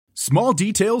Small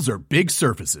details are big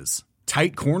surfaces.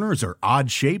 Tight corners are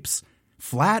odd shapes.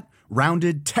 Flat,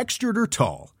 rounded, textured, or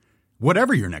tall.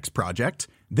 Whatever your next project,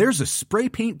 there's a spray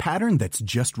paint pattern that's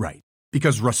just right.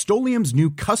 Because Rust-Oleum's new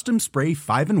Custom Spray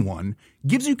 5-in-1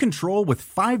 gives you control with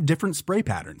 5 different spray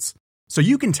patterns. So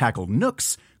you can tackle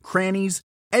nooks, crannies,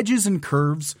 edges, and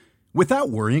curves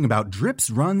without worrying about drips,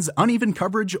 runs, uneven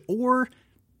coverage, or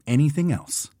anything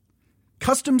else.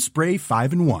 Custom Spray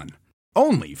 5-in-1.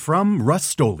 Only from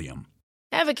Rust-Oleum.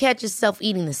 Ever catch yourself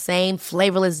eating the same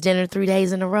flavorless dinner 3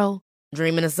 days in a row?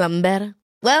 Dreaming of something better?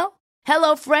 Well,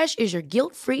 HelloFresh is your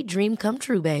guilt-free dream come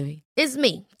true, baby. It's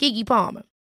me, Keke Palmer.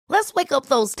 Let's wake up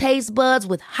those taste buds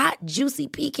with hot, juicy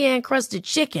pecan-crusted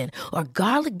chicken or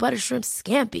garlic butter shrimp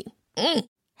scampi.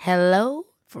 Hello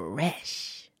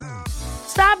Fresh.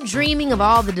 Stop dreaming of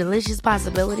all the delicious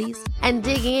possibilities and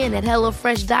dig in at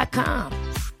HelloFresh.com.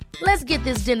 Let's get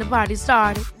this dinner party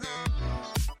started.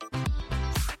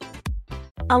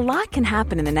 A lot can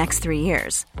happen in the next 3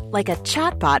 years. Like a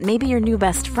chatbot may be your new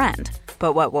best friend.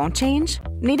 But what won't change?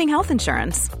 Needing health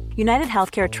insurance. United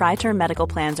Healthcare Tri-Term Medical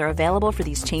Plans are available for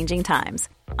these changing times.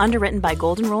 Underwritten by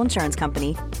Golden Rule Insurance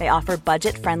Company, they offer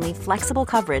budget-friendly, flexible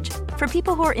coverage for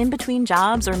people who are in between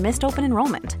jobs or missed open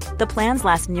enrollment. The plans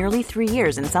last nearly 3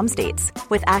 years in some states,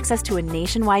 with access to a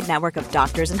nationwide network of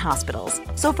doctors and hospitals.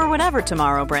 So for whatever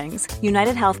tomorrow brings,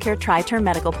 United Healthcare Tri-Term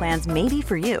Medical Plans may be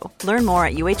for you. Learn more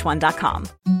at uh1.com.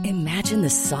 Imagine the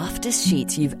softest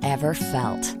sheets you've ever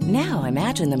felt. Now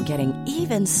imagine them getting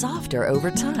even softer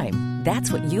over time.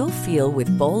 That's what you'll feel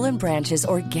with Boll & Branch's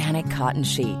organic cotton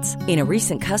sheets. In a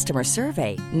recent customer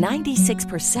survey,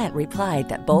 96% replied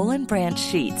that Boll & Branch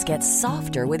sheets get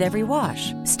softer with every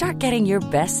wash. Start getting your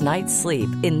best night's sleep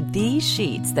in these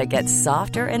sheets that get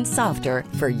softer and softer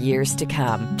for years to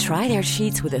come. Try their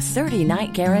sheets with a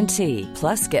 30-night guarantee.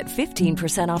 Plus, get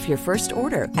 15% off your first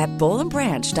order at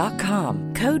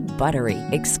bollandbranch.com. Code BUTTERY.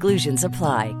 Exclusions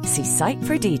apply. See site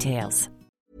for details.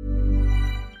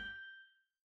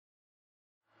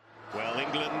 Well,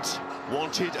 England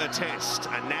wanted a test,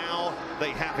 and now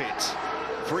they have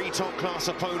it. 3 top-class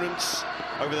opponents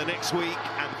over the next week,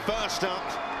 and first up,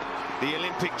 the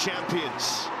Olympic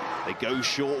champions. They go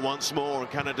short once more,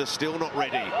 and Canada's still not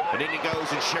ready. And in it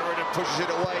goes, and Sheridan pushes it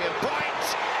away and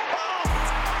bites. Oh!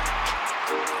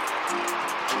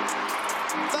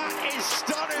 That is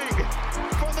stunning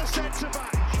from the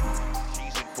centre-back.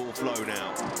 She's in full flow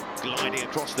now, gliding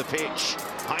across the pitch.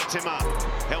 Heights him up,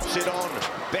 helps it on.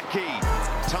 Becky,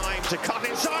 time to cut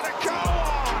inside and go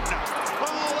on!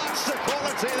 Oh, that's the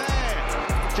quality there.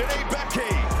 Janine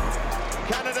Becky,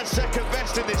 Canada's second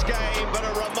best in this game, but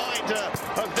a reminder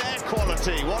of their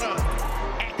quality. What an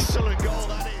excellent goal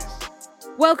that is.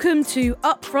 Welcome to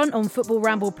Up Front on Football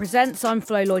Ramble Presents. I'm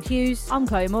Flo Lloyd-Hughes. I'm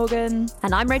Chloe Morgan.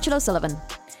 And I'm Rachel O'Sullivan.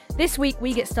 This week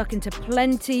we get stuck into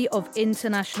plenty of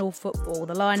international football.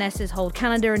 The Lionesses hold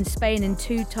Canada and Spain in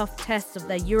 2 tough tests of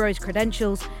their Euros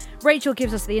credentials. Rachel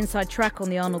gives us the inside track on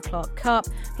the Arnold Clark Cup.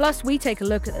 Plus we take a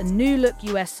look at the new look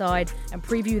US side and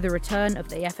preview the return of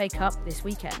the FA Cup this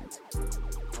weekend.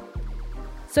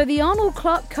 So the Arnold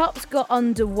Clark Cup's got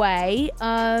underway.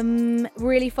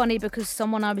 Really funny because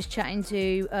someone I was chatting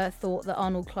to thought that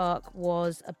Arnold Clark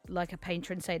was like a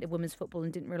patron saint of women's football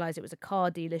and didn't realise it was a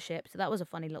car dealership. So that was a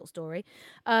funny little story.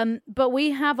 But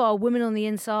we have our woman on the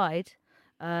inside,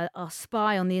 our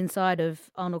spy on the inside of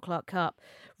Arnold Clark Cup,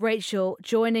 Rachel,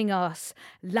 joining us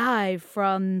live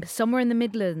from somewhere in the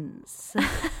Midlands.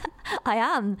 I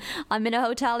am. I'm in a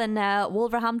hotel in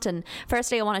Wolverhampton.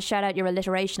 Firstly, I want to shout out your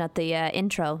alliteration at the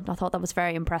intro. I thought that was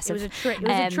very impressive. It was a trick. It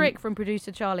was a trick from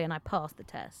producer Charlie, and I passed the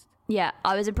test. Yeah,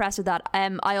 I was impressed with that.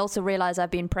 I also realise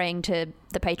I've been praying to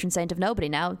the patron saint of nobody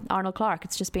now, Arnold Clark.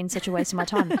 It's just been such a waste of my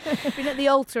time. I've been at the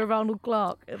altar of Arnold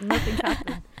Clark. Nothing's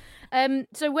happened.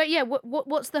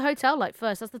 What's the hotel like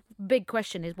first? That's the big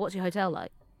question, is what's your hotel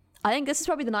like? I think this is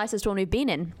probably the nicest one we've been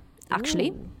in.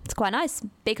 Actually, It's quite nice.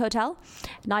 Big hotel,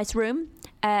 nice room.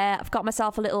 I've got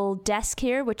myself a little desk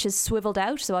here, which is swiveled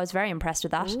out, so I was very impressed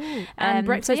with that. And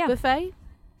breakfast buffet?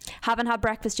 Haven't had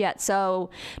breakfast yet, so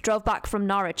drove back from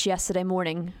Norwich yesterday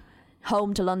morning,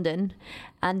 home to London,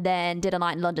 and then did a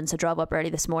night in London, so drove up early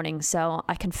this morning, so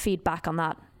I can feed back on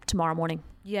that tomorrow morning.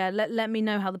 Yeah, let me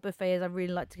know how the buffet is. I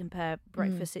really like to compare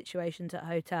breakfast situations at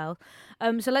hotels.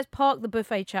 So let's park the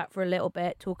buffet chat for a little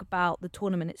bit, talk about the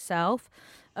tournament itself,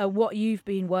 what you've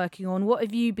been working on, what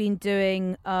have you been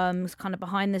doing kind of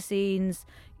behind the scenes,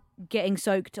 getting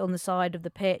soaked on the side of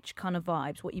the pitch kind of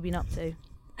vibes, what you've been up to.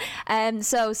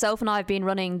 So Soph and I have been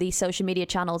running the social media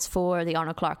channels for the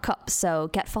Arnold Clark Cup, so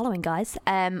get following, guys.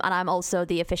 And I'm also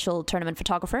the official tournament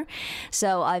photographer,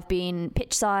 so I've been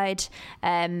pitch side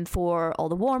for all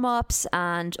the warm-ups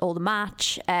and all the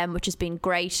match, which has been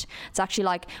great. It's actually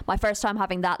like my first time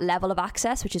having that level of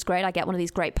access, which is great. I get one of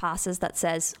these great passes that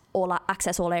says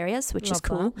access all areas, which is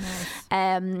cool.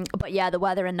 Nice. But yeah, the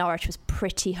weather in Norwich was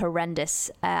pretty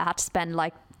horrendous. I had to spend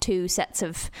like 2 sets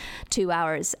of 2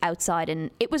 hours outside,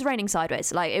 and it was raining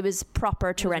sideways. Like, it was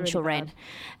proper torrential rain.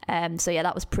 So yeah,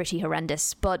 that was pretty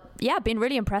horrendous. But yeah, I've been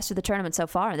really impressed with the tournament so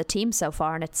far and the team so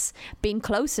far, and it's been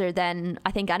closer than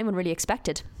I think anyone really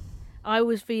expected. I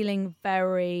was feeling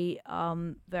very,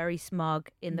 very smug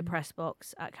in the press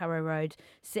box at Carrow Road,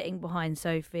 sitting behind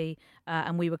Sophie,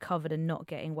 and we were covered and not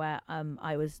getting wet.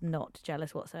 I was not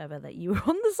jealous whatsoever that you were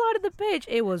on the side of the pitch.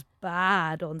 It was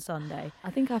bad on Sunday.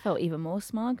 I think I felt even more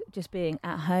smug just being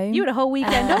at home. You had a whole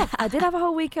weekend off. I did have a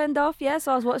whole weekend off, yeah.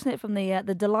 So I was watching it from the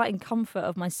delight and comfort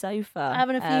of my sofa.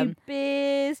 Having a few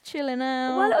beers, chilling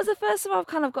out. Well, it was the first time I've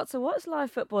kind of got to watch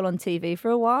live football on TV for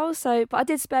a while. So, but I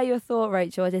did spare you a thought,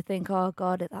 Rachel. I did think, oh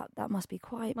God, that must be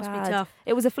quite bad. Must be tough.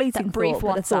 It was a fleeting that brief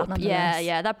thought, WhatsApp.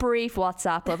 Yeah, that brief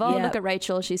WhatsApp of, look at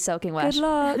Rachel, she's soaking wet. Good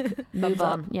luck. Move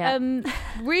on. Yeah.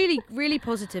 Really, really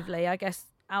positively, I guess,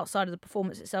 outside of the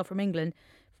performance itself from England,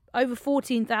 over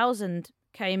 14,000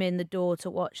 came in the door to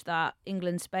watch that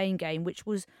England-Spain game, which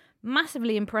was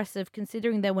massively impressive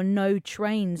considering there were no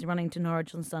trains running to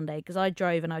Norwich on Sunday, because I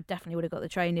drove and I definitely would have got the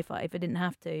train if I didn't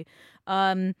have to.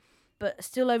 But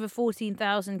still over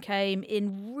 14,000 came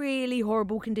in really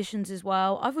horrible conditions as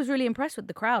well. I was really impressed with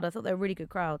the crowd. I thought they were a really good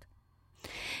crowd.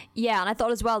 Yeah, and I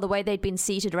thought as well the way they'd been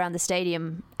seated around the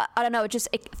stadium, I don't know,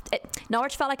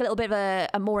 Norwich felt like a little bit of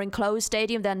a more enclosed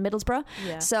stadium than Middlesbrough.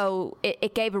 Yeah. So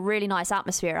it gave a really nice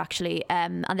atmosphere actually,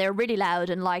 and they were really loud,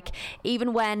 and like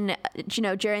even when,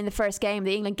 during the first game,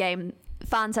 the England game,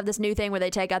 fans have this new thing where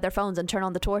they take out their phones and turn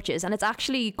on the torches, and it's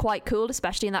actually quite cool,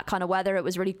 especially in that kind of weather. It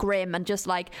was really grim, and just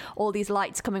like all these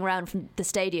lights coming around from the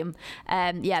stadium,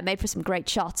 it made for some great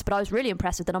shots. But I was really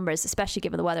impressed with the numbers, especially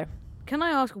given the weather. Can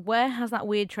I ask, where has that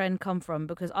weird trend come from?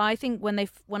 Because I think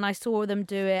when I saw them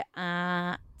do it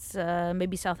at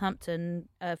maybe Southampton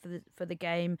for the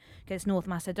game against North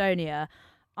Macedonia,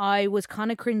 I was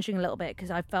kind of cringing a little bit because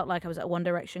I felt like I was at a One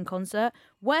Direction concert.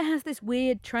 Where has this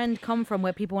weird trend come from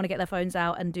where people want to get their phones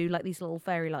out and do like these little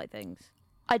fairy light things?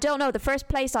 I don't know. The first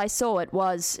place I saw it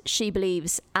was She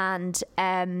Believes, and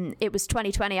it was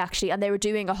 2020 actually, and they were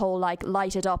doing a whole like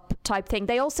lighted up type thing.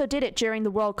 They also did it during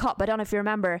the World Cup. I don't know if you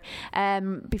remember,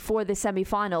 before the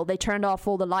semi-final, they turned off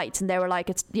all the lights and they were like,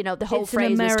 it's the whole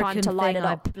phrase was time to light it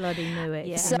up. I bloody knew it.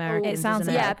 Yeah. So, it sounds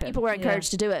people were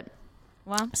encouraged to do it.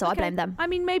 Well, so I blame them. I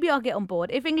mean, maybe I'll get on board.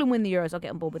 If England win the Euros, I'll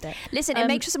get on board with it. Listen, it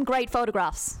makes for some great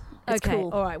photographs. It's okay,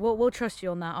 cool. All right. Well, we'll trust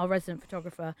you on that, our resident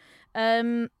photographer.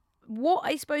 What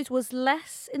I suppose was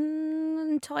less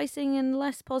enticing and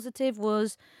less positive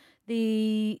was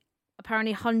the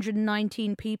apparently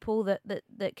 119 people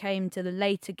that came to the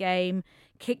later game,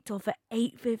 kicked off at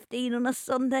 8:15 on a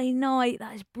Sunday night.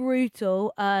 That is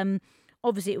brutal.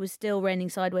 Obviously, it was still raining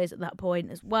sideways at that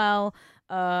point as well.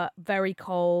 Very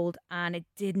cold, and it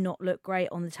did not look great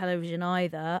on the television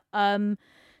either. I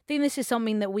think this is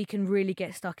something that we can really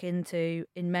get stuck into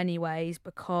in many ways,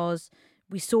 because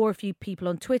we saw a few people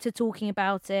on Twitter talking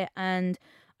about it, and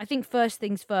I think first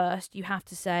things first, you have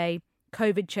to say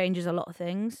COVID changes a lot of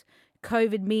things.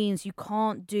 COVID means you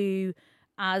can't do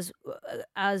as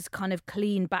kind of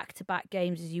clean back-to-back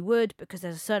games as you would, because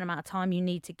there's a certain amount of time you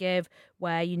need to give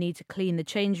where you need to clean the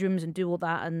change rooms and do all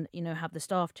that, and have the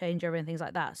staff change over and things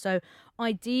like that. So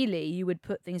ideally you would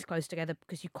put things close together,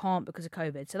 because you can't because of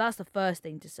COVID. So that's the first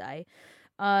thing to say.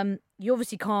 You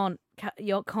obviously can't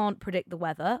predict the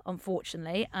weather,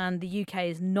 unfortunately, and the UK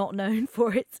is not known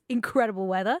for its incredible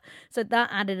weather, so that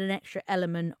added an extra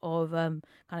element of kind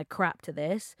of crap to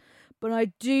this. But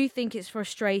I do think it's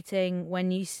frustrating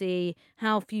when you see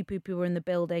how few people were in the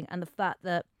building, and the fact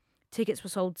that tickets were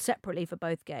sold separately for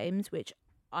both games, which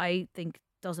I think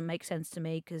doesn't make sense to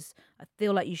me, because I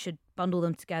feel like you should bundle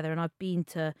them together. And I've been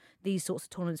to these sorts of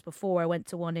tournaments before. I went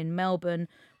to one in Melbourne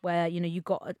where you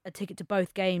got a ticket to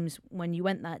both games when you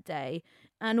went that day,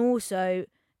 and also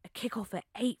a kick-off at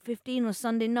 8:15 on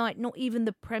Sunday night. Not even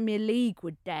the Premier League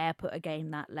would dare put a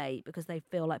game that late, because they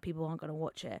feel like people aren't going to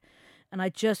watch it. And I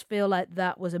just feel like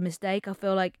that was a mistake. I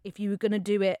feel like if you were going to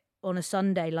do it on a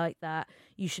Sunday like that,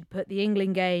 you should put the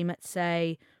England game at,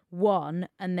 say, 1,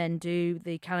 and then do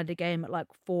the Canada game at like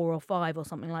 4 or 5 or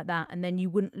something like that, and then you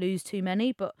wouldn't lose too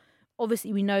many. But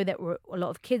obviously we know that there were a lot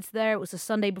of kids there. It was a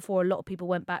Sunday before a lot of people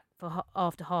went back for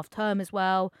after half term as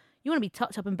well. You want to be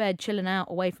tucked up in bed, chilling out,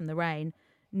 away from the rain,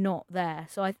 not there.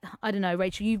 So I don't know,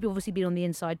 Rachel, you've obviously been on the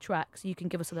inside track, so you can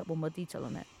give us a little more detail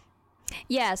on it.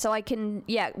 Yeah, so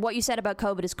what you said about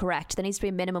COVID is correct. There needs to be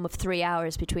a minimum of 3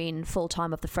 hours between full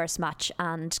time of the first match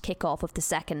and kick-off of the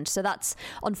second. So that's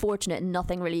unfortunate and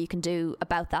nothing really you can do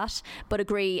about that. But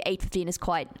agree, 8:15 is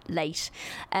quite late.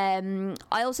 I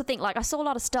also think, I saw a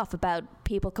lot of stuff about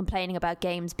people complaining about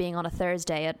games being on a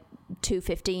Thursday at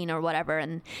 2:15 or whatever,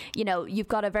 and you've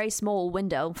got a very small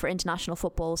window for international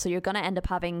football, so you're going to end up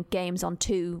having games on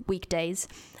 2 weekdays,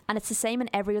 and it's the same in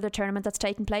every other tournament that's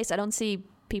taking place. I don't see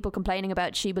people complaining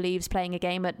about She Believes playing a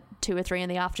game at 2 or 3 in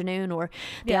the afternoon, or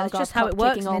the Algarve Cup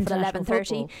kicking off at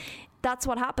 11:30. That's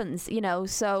what happens,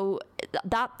 so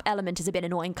that element is a bit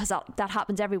annoying because that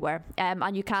happens everywhere,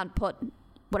 and you can't put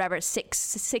whatever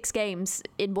six games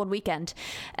in one weekend.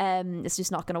 It's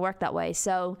just not going to work that way.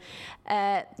 So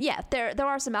there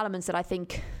are some elements that I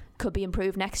think could be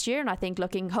improved next year, and I think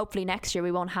hopefully next year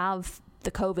we won't have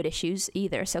the COVID issues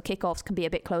either, so kickoffs can be a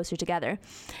bit closer together.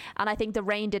 And I think the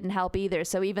rain didn't help either,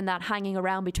 so even that hanging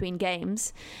around between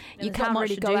games, you can't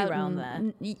really go out around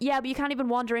there. But you can't even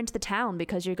wander into the town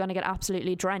because you're going to get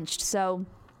absolutely drenched. So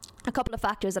a couple of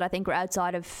factors that I think were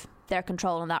outside of their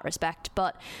control in that respect.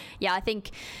 But yeah, I think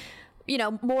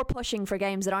more pushing for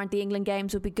games that aren't the England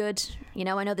games would be good.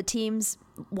 I know the teams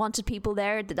wanted people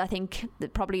there. That I think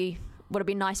that probably would have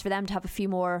been nice for them to have a few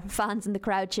more fans in the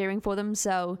crowd cheering for them.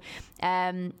 So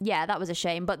that was a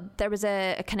shame. But there was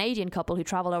a Canadian couple who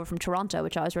travelled over from Toronto,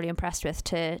 which I was really impressed with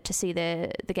to see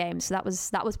the game. So that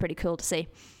was pretty cool to see.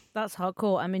 That's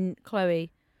hardcore. I mean,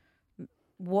 Chloe,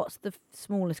 what's the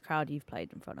smallest crowd you've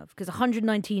played in front of? Because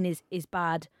 119 is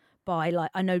bad by,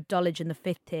 I know Dulwich in the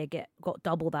 5th tier got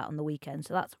double that on the weekend,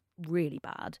 so that's really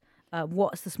bad.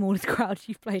 What's the smallest crowd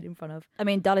you've played in front of? I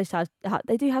mean, Dulwich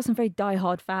they do have some very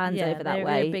diehard fans over that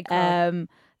way. A big crowd.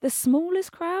 The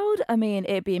smallest crowd, I mean,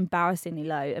 it'd be embarrassingly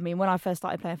low. I mean, when I first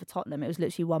started playing for Tottenham, it was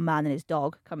literally one man and his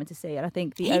dog coming to see. And I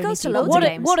think he goes to loads of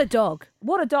games. What a dog!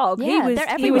 What a dog!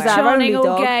 Yeah, he was our only all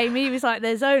dog. game. He was like,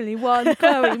 "There's only one,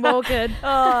 Chloe Morgan." Oh,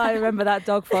 I remember that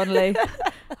dog fondly.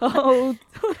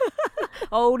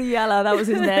 Old Yella, that was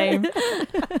his name.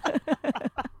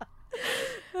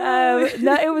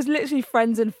 No, it was literally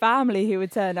friends and family who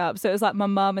would turn up. So it was like my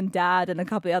mum and dad and a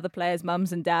couple of other players'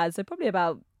 mums and dads. So probably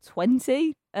about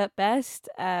 20 at best.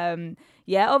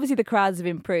 Obviously the crowds have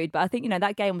improved, but I think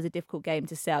that game was a difficult game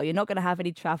to sell. You're not going to have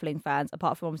any travelling fans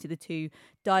apart from obviously the 2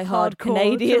 diehard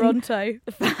Canadian Toronto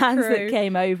fans that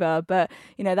came over. But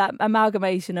that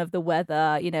amalgamation of the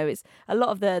weather, it's a lot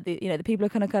of the people are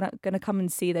kind of going to come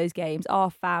and see those games.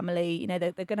 Our family,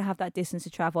 they're going to have that distance to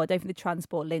travel. I don't think the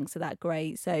transport links are that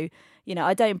great. So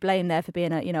I don't blame there for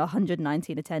being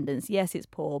 119 attendance. Yes, it's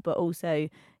poor, but also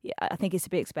I think it's to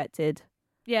be expected.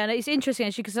 Yeah, and it's interesting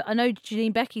actually because I know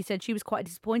Janine Becky said she was quite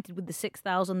disappointed with the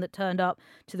 6,000 that turned up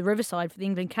to the Riverside for the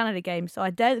England-Canada game. So I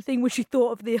don't think what she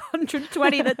thought of the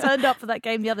 120 that turned up for that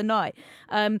game the other night.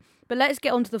 But let's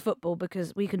get on to the football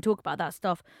because we can talk about that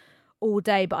stuff all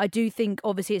day. But I do think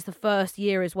obviously it's the first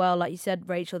year as well, like you said,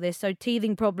 Rachel, so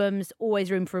teething problems,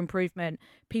 always room for improvement.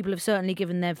 People have certainly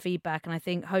given their feedback, and I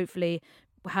think hopefully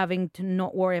having to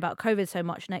not worry about COVID so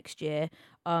much next year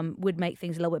would make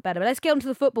things a little bit better. But let's get on to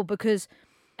the football because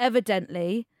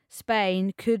evidently,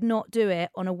 Spain could not do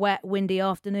it on a wet, windy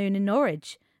afternoon in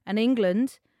Norwich. And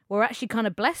England were actually kind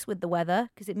of blessed with the weather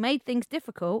because it made things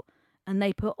difficult and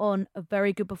they put on a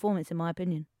very good performance, in my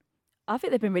opinion. I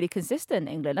think they've been really consistent,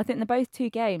 England. I think in both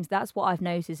 2 games, that's what I've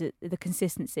noticed, is the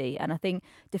consistency. And I think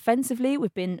defensively,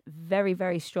 we've been very,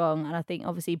 very strong. And I think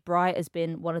obviously Bright has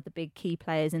been one of the big key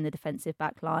players in the defensive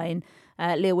back line.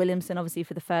 Leah Williamson, obviously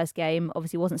for the first game,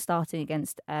 obviously wasn't starting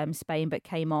against Spain, but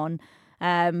came on.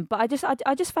 But I just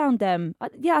found I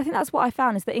think that's what I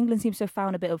found, is that England seems to have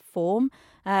found a bit of form.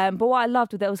 But what I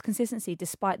loved was there was consistency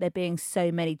despite there being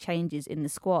so many changes in the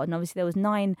squad. And obviously there was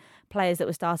 9 players that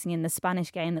were starting in the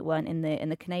Spanish game that weren't in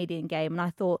the Canadian game. And I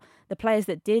thought the players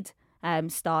that did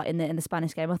start in the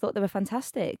Spanish game, I thought they were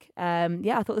fantastic. I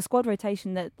thought the squad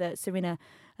rotation that Sarina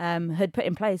had put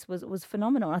in place was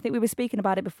phenomenal. I think we were speaking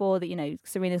about it before that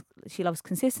Sarina, she loves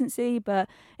consistency, but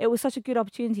it was such a good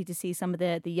opportunity to see some of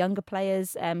the younger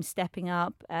players stepping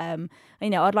up.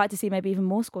 I'd like to see maybe even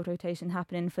more squad rotation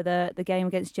happening for the game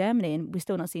against Germany, and we're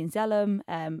still not seeing Zellum.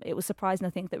 It was surprising,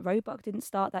 I think, that Roebuck didn't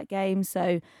start that game,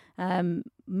 so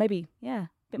maybe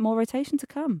bit more rotation to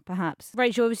come, perhaps.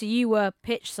 Rachel, obviously you were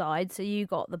pitch side, so you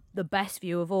got the best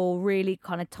view of all, really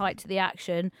kind of tight to the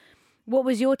action. What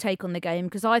was your take on the game?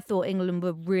 Because I thought England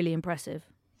were really impressive.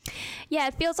 Yeah,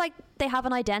 it feels like they have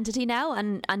an identity now,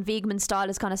 and Wiegmann's style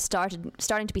is kind of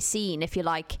starting to be seen, if you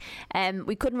like.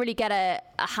 We couldn't really get a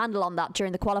handle on that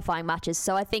during the qualifying matches,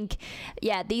 so I think,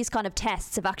 yeah, these kind of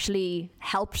tests have actually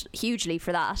helped hugely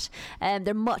for that.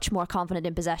 They're much more confident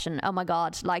in possession. Oh my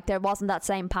God, like there wasn't that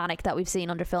same panic that we've seen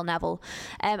under Phil Neville.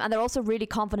 And they're also really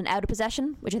confident out of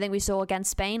possession, which I think we saw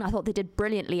against Spain. I thought they did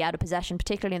brilliantly out of possession,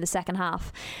 particularly in the second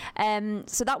half.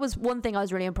 So that was one thing I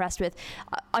was really impressed with.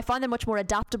 I find them much more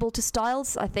adaptable to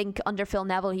styles. I think under Phil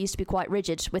Neville he used to be quite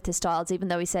rigid with his styles, even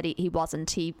though he said he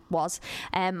wasn't. He was.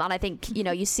 And I think,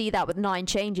 you see that with 9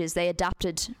 changes, they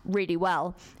adapted really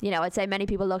well. I'd say many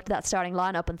people looked at that starting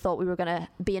lineup and thought we were going to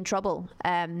be in trouble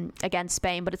against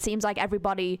Spain, but it seems like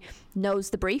everybody knows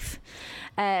the brief.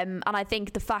 And I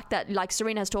think the fact that, like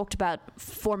Serena has talked about,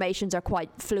 formations are quite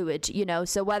fluid,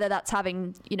 so whether that's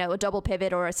having, a double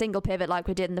pivot or a single pivot like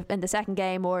we did in the second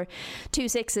game, or 2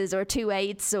 6s or 2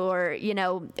 8s, or,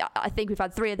 I think we've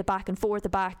had 3 at the back and 4 at the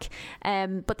back,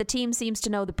 but the team seems to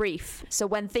know the brief, so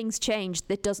when things change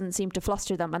it doesn't seem to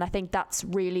fluster them, and I think that's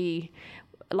really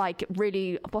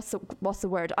what's the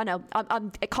word? I know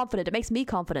I'm confident. It makes me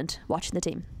confident watching the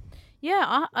team.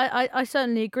 Yeah, I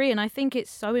certainly agree, and I think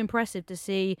it's so impressive to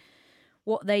see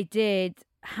what they did,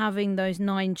 having those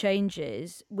 9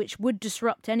 changes, which would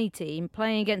disrupt any team,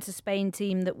 playing against a Spain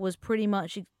team that was pretty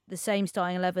much the same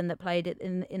starting 11 that played it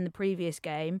in the previous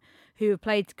game, who have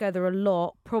played together a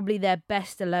lot, probably their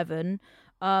best 11,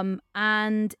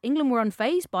 and England were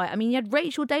unfazed by it. I mean, you had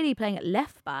Rachel Daly playing at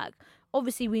left back.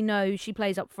 Obviously, we know she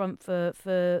plays up front for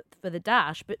the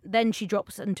Dash, but then she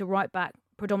drops into right back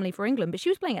predominantly for England. But she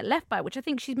was playing at left back, which I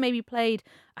think she's maybe played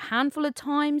a handful of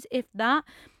times, if that.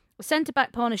 A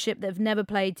centre-back partnership that have never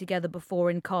played together before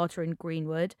in Carter and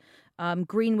Greenwood.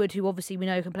 Greenwood, who obviously we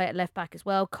know can play at left back as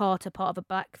well. Carter, part of a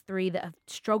back 3 that have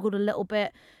struggled a little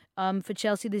bit for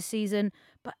Chelsea this season.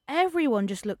 But everyone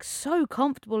just looks so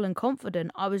comfortable and confident.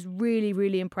 I was really,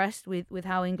 really impressed with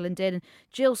how England did. And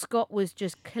Jill Scott was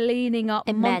just cleaning up,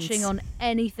 munching on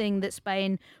anything that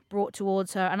Spain brought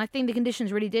towards her. And I think the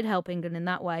conditions really did help England in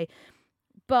that way.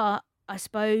 But I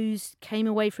suppose came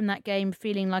away from that game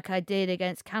feeling like I did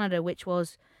against Canada, which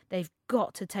was they've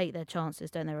got to take their chances,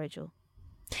 don't they, Rachel?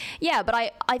 Yeah, but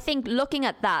I think looking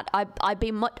at that,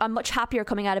 I'm much happier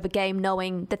coming out of a game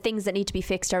knowing the things that need to be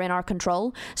fixed are in our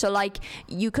control. So like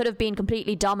you could have been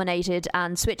completely dominated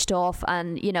and switched off,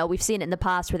 and we've seen it in the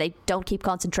past where they don't keep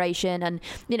concentration, and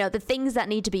the things that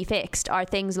need to be fixed are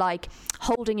things like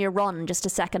holding your run just a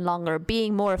second longer,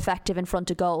 being more effective in front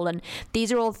of goal, and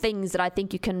these are all things that I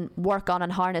think you can work on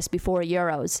and harness before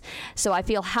Euros. So I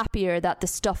feel happier that the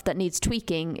stuff that needs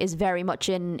tweaking is very much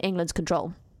in England's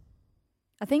control.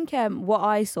 I think what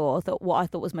I thought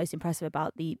was most impressive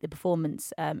about the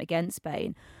performance against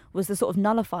Spain was the sort of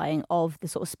nullifying of the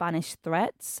sort of Spanish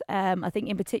threats. I think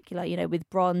in particular, with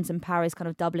Bronze and Paris kind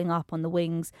of doubling up on the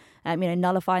wings,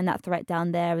 nullifying that threat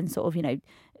down there and sort of,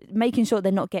 making sure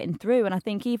they're not getting through. And I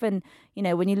think even,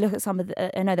 when you look at some of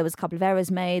the, I know there was a couple of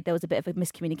errors made, there was a bit of a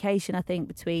miscommunication, I think,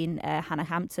 between Hannah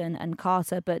Hampton and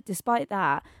Carter. But despite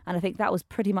that, and I think that was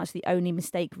pretty much the only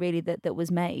mistake really that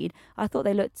was made, I thought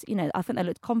they looked, I think they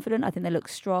looked confident. I think they looked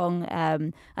strong.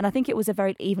 And I think it was a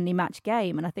very evenly matched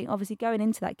game. And I think obviously going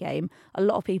into that game, a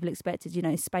lot of people expected,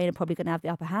 Spain are probably going to have the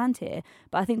upper hand here.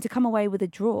 But I think to come away with a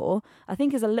draw, I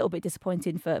think is a little bit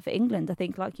disappointing for England. I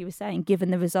think, like you were saying,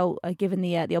 given the result, given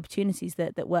the opportunities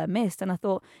that were missed. And I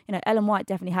thought, Ellen White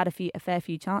definitely had a fair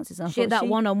few chances. And she had that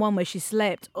one-on-one where she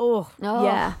slipped. Oh.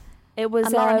 Yeah. It was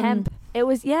and Lauren Hemp. It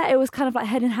was kind of like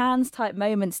head and hands type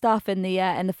moment stuff in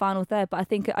the final third. But I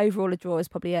think overall a draw is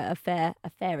probably a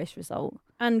fairish result.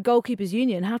 And Goalkeepers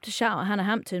Union have to shout out Hannah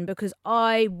Hampton, because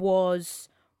I was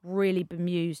really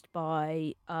bemused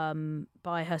by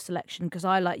her selection, because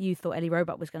I, like you, thought Ellie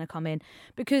Roebuck was going to come in,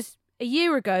 because a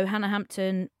year ago Hannah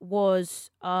Hampton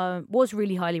was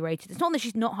really highly rated. It's not that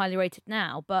she's not highly rated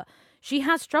now, but she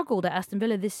has struggled at Aston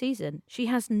Villa this season. She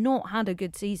has not had a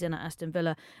good season at Aston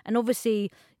Villa. And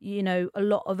obviously, a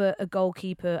lot of a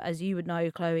goalkeeper, as you would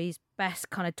know, Chloe's best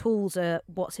kind of tools are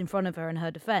what's in front of her in her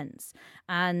defence.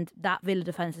 And that Villa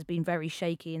defence has been very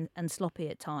shaky and sloppy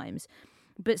at times.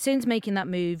 But since making that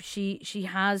move, she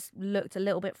has looked a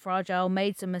little bit fragile,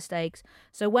 made some mistakes.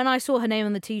 So when I saw her name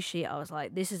on the tee sheet, I was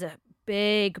like, this is a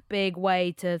big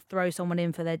way to throw someone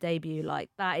in for their debut. Like,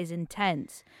 that is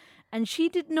intense. And she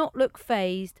did not look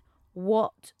fazed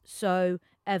whatsoever.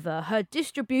 Her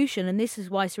distribution, and this is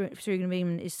why Serena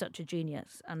Wiegmann is such a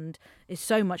genius and is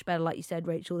so much better, like you said,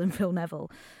 Rachel, than Phil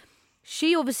Neville.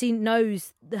 She obviously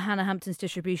knows that Hannah Hampton's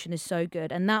distribution is so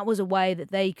good, and that was a way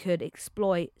that they could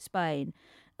exploit Spain.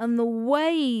 And the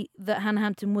way that Hannah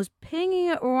Hampton was pinging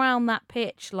it around that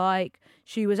pitch like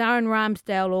she was Aaron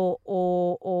Ramsdale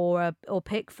or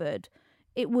Pickford,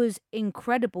 it was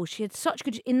incredible. She had such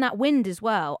good in that wind as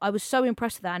well. I was so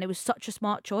impressed with that, and it was such a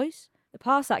smart choice. The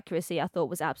pass accuracy, I thought,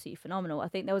 was absolutely phenomenal. I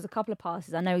think there was a couple of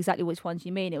passes. I know exactly which ones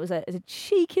you mean. It was a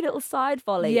cheeky little side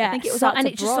volley. Yeah, I think it was so, out and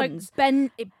to it bronze. just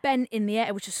like bent in the air.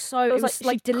 It was just so. It was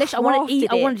like delicious. I wanted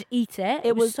to eat it.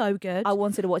 It was so good. I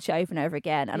wanted to watch it over and over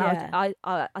again. And Yeah.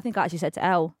 I think I actually said to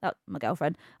Elle, my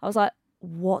girlfriend, I was like,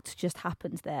 what just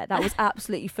happened there? That was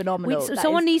absolutely phenomenal.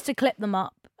 Someone needs to clip them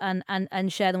up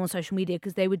and share them on social media,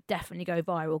 because they would definitely go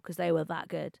viral because they were that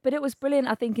good. But it was brilliant,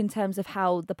 I think, in terms of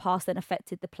how the pass then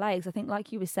affected the play. Because I think,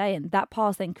 like you were saying, that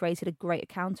pass then created a great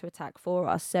counter-attack for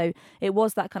us. So it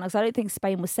was that kind of... So I don't think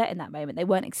Spain was set in that moment. They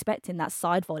weren't expecting that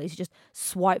side volley to just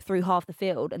swipe through half the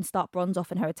field and start Bronze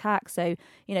off in her attack. So,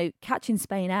 catching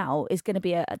Spain out is going to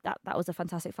be that was a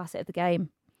fantastic facet of the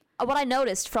game. What I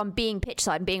noticed from being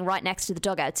pitchside and being right next to the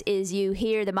dugouts is you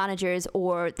hear the managers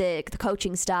or the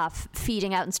coaching staff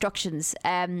feeding out instructions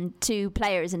to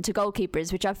players and to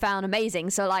goalkeepers, which I found amazing.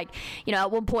 So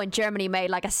at one point Germany made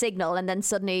like a signal, and then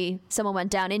suddenly someone went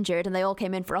down injured and they all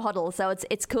came in for a huddle. So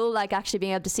it's cool actually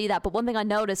being able to see that. But one thing I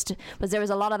noticed was there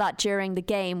was a lot of that during the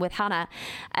game with Hannah,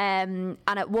 and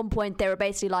at one point they were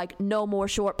basically like, no more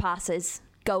short passes,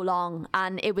 go long,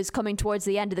 and it was coming towards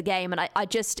the end of the game, and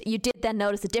you did then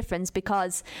notice the difference,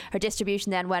 because her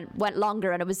distribution then went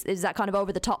longer, and it was that kind of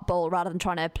over the top ball rather than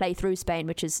trying to play through Spain,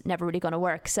 which is never really going to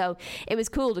work. So it was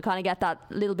cool to kind of get that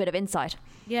little bit of insight.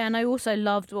 Yeah, and I also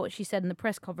loved what she said in the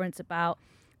press conference about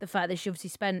the fact that she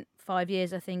obviously spent 5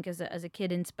 years, I think, as a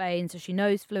kid in Spain, so she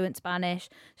knows fluent Spanish.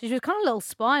 So she was kind of a little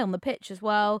spy on the pitch as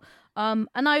well. And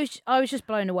I was just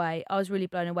blown away. I was really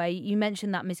blown away. You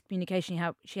mentioned that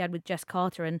miscommunication she had with Jess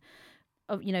Carter, and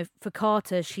for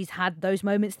Carter, she's had those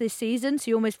moments this season.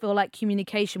 So you almost feel like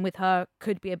communication with her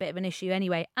could be a bit of an issue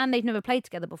anyway. And they've never played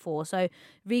together before. So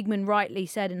Wiegman rightly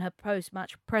said in her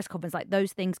post-match press conference, like,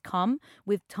 those things come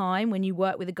with time when you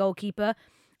work with a goalkeeper.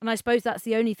 And I suppose that's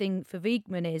the only thing for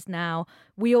Wiegman is now,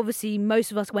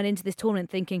 most of us went into this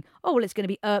tournament thinking, oh, well, it's going to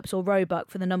be Earps or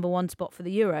Roebuck for the number one spot for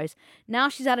the Euros. Now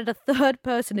she's added a third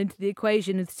person into the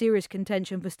equation with serious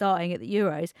contention for starting at the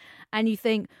Euros. And you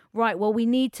think, right, well, we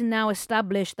need to now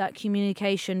establish that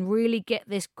communication, really get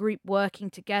this group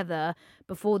working together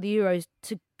before the Euros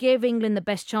to give England the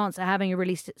best chance of having a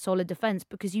really solid defence,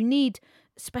 because you need,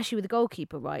 especially with the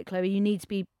goalkeeper, right, Chloe, you need to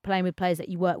be playing with players that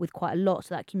you work with quite a lot,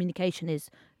 so that communication is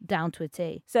down to a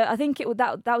T. So I think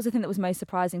that was the thing that was most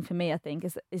surprising for me, I think,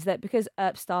 is that because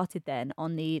Earp started then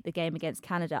on the game against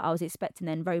Canada, I was expecting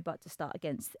then Roebuck to start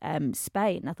against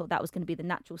Spain. I thought that was going to be the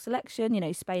natural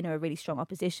selection. Spain are a really strong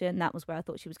opposition. That was where I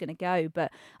thought she was going to go.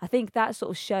 But I think that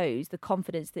sort of shows the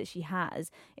confidence that she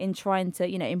has in trying to,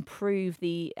 improve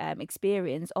the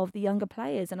experience of the younger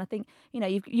players. And I think,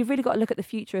 you've really got to look at the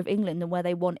future of England and where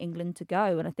they want England to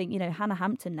go. And I think, Hannah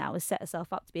Hampton now has set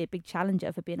herself up to be a big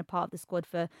challenger for being a part of the squad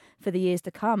for the years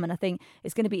to come. And I think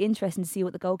it's going to be interesting to see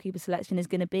what the goalkeeper selection is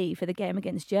going to be for the game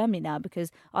against Germany now,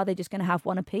 because are they just going to have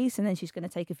one apiece and then she's going to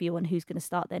take a view on who's going to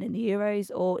start then in the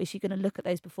Euros, or is she going to look at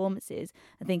those performances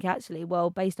and think, actually, well,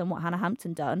 based on what Hannah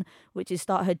Hampton done, which is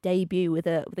start her debut with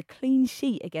a clean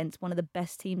sheet against one of the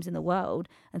best teams in the world,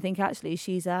 and think actually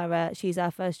she's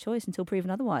our first choice until proven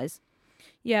otherwise.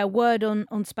 Yeah, word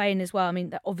on Spain as well. I mean,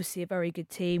 they're obviously a very good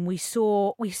team. We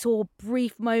saw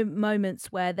brief moments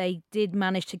where they did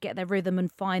manage to get their rhythm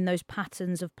and find those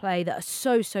patterns of play that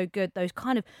are so good. Those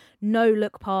kind of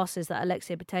no-look passes that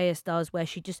Alexia Putellas does, where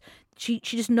she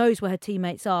just knows where her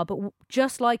teammates are. But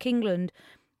just like England,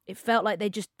 it felt like they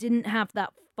just didn't have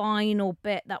that final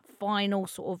bit, that final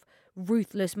sort of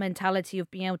ruthless mentality of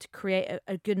being able to create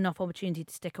a good enough opportunity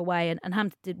to stick away, and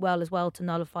Hampton did well as well to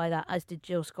nullify that, as did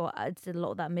Jill Scott, as did a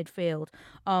lot of that midfield.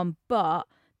 But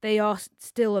they are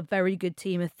still a very good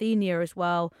team. Athenia as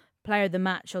well, player of the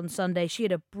match on Sunday. She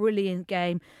had a brilliant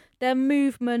game. Their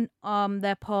movement,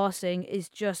 their passing is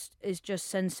just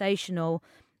sensational.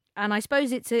 And I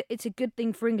suppose it's a good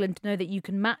thing for England to know that you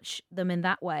can match them in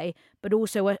that way, but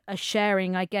also a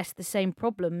sharing, I guess, the same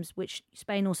problems, which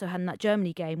Spain also had in that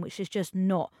Germany game, which is just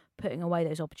not putting away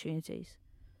those opportunities.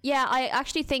 Yeah, I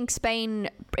actually think Spain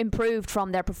improved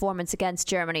from their performance against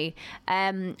Germany.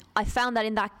 I found that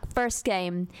in that first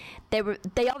game, they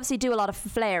obviously do a lot of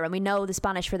flair, and we know the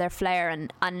Spanish for their flair,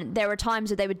 and there were times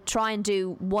where they would try and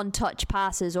do one-touch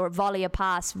passes or volley a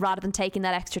pass rather than taking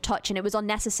that extra touch, and it was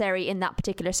unnecessary in that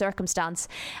particular circumstance,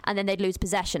 and then they'd lose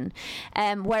possession.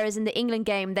 Whereas in the England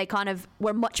game, they kind of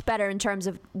were much better in terms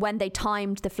of when they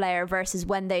timed the flair versus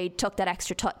when they took that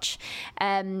extra touch.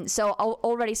 So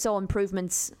already saw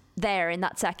improvements was there in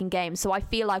that second game. So I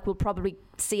feel like we'll probably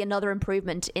see another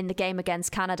improvement in the game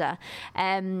against Canada.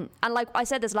 And like I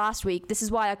said this last week, this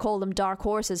is why I call them dark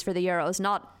horses for the Euros,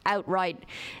 not outright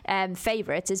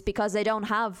favourites, is because they don't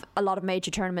have a lot of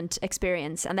major tournament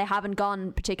experience and they haven't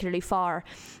gone particularly far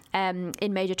in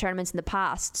major tournaments in the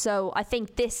past. So I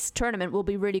think this tournament will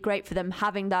be really great for them,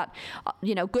 having that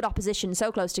good opposition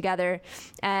so close together.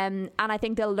 And I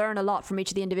think they'll learn a lot from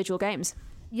each of the individual games.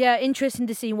 Yeah, interesting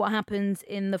to see what happens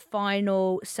in the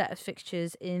final set of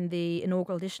fixtures in the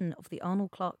inaugural edition of the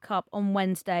Arnold Clark Cup on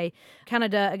Wednesday.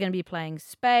 Canada are going to be playing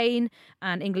Spain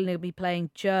and England are going to be playing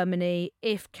Germany.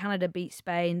 If Canada beat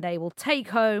Spain, they will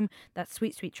take home that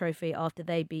sweet, sweet trophy after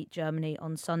they beat Germany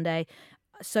on Sunday.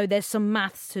 So there's some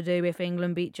maths to do if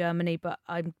England beat Germany, but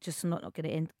I'm just not going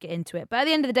to get into it. But at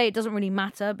the end of the day, it doesn't really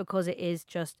matter because it is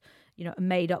just, a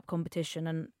made-up competition.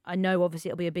 And I know, obviously,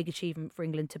 it'll be a big achievement for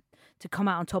England to come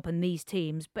out on top in these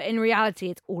teams. But in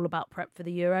reality, it's all about prep for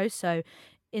the Euros. So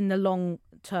in the long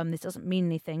term, this doesn't mean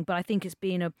anything. But I think it's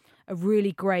been a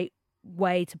really great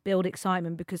way to build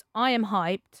excitement because I am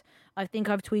hyped. I think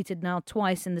I've tweeted now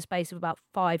twice in the space of about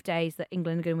 5 days that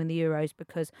England are going to win the Euros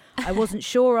because I wasn't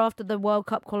sure after the World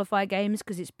Cup qualifier games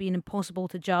because it's been impossible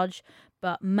to judge.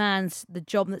 But the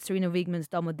job that Sarina Wiegman's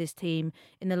done with this team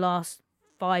in the last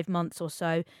 5 months or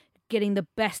so, getting the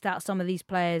best out of some of these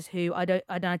players who I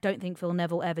don't think Phil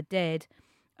Neville ever did,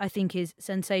 I think is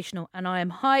sensational. And I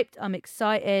am hyped. I'm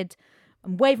excited.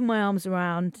 I'm waving my arms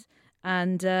around.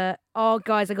 And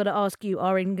guys, I got to ask you,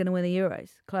 are England going to win the Euros?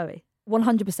 Chloe?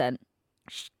 100%.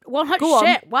 100%?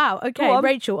 Shit, wow. Okay,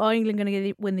 Rachel, are England going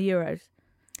to win the Euros?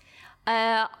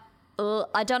 I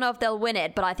don't know if they'll win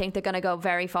it, but I think they're going to go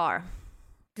very far.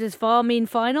 Does far mean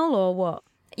final or what?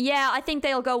 Yeah, I think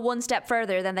they'll go one step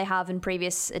further than they have in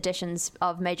previous editions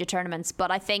of major tournaments.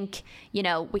 But I think,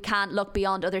 we can't look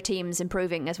beyond other teams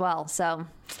improving as well. So,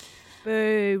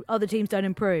 boo, other teams don't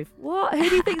improve. What? Who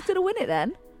do you think's going to win it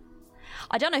then?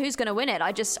 I don't know who's going to win it.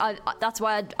 That's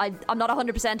why I'm not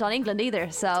 100% on England either.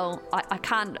 So I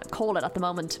can't call it at the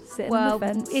moment.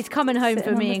 It's coming home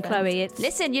for me and Chloe.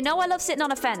 Listen, I love sitting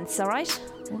on a fence, all right?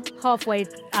 Halfway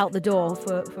out the door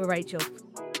for Rachel.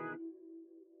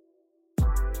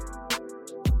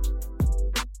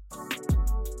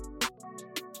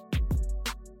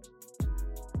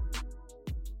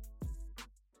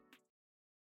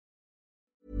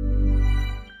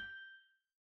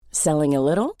 Selling a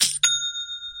little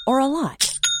or a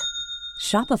lot?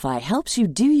 Shopify helps you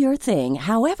do your thing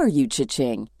however you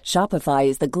cha-ching. Shopify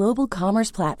is the global commerce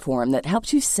platform that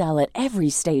helps you sell at every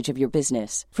stage of your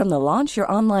business. From the launch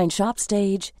your online shop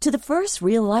stage to the first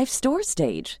real-life store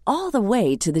stage, all the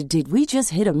way to the did we just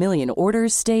hit a million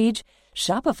orders stage.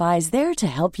 Shopify is there to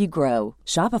help you grow.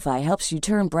 Shopify helps you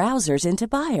turn browsers into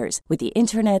buyers with the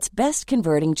internet's best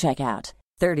converting checkout.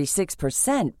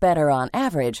 36% better on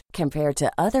average compared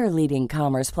to other leading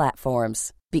commerce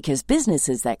platforms. Because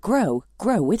businesses that grow,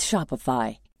 grow with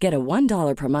Shopify. Get a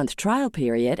 $1 per month trial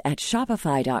period at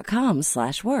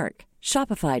shopify.com/work.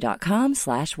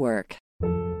 Shopify.com/work.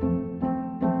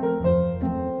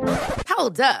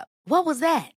 Hold up. What was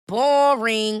that?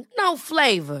 Boring. No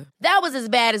flavor. That was as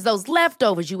bad as those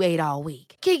leftovers you ate all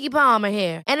week. Keke Palmer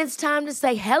here. And it's time to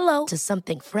say hello to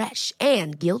something fresh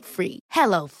and guilt-free.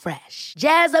 Hello Fresh.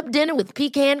 Jazz up dinner with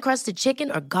pecan-crusted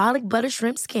chicken or garlic butter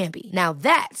shrimp scampi. Now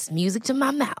that's music to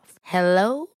my mouth.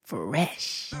 Hello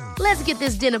Fresh. Let's get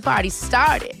this dinner party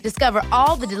started. Discover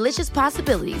all the delicious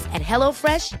possibilities at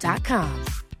hellofresh.com.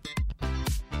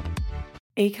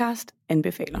 Acast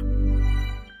anbefaler.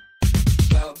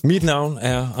 Mit navn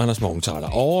er Anders Morgenthaler.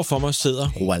 Overfor mig sidder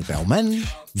Roald Bergmann.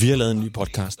 Vi har lavet en ny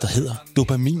podcast, der hedder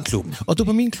Dopaminklubben. Og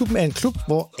Dopaminklubben er en klub,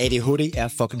 hvor ADHD er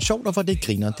fucking sjovt, og hvor det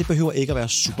griner. Det behøver ikke at være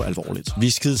super alvorligt. Vi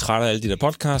er skide trætte af alle de der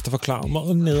podcasts, der forklarer mig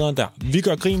om nederen der. Vi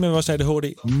gør grin med vores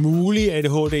ADHD. Mulig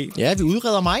ADHD. Ja, vi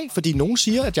udreder mig, fordi nogen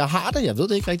siger, at jeg har det. Jeg ved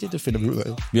det ikke rigtigt. Det finder vi ud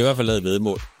af. Vi har i hvert fald lavet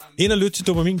væddemål. Ind og lyt til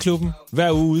Dopaminklubben.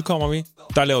 Hver uge udkommer vi.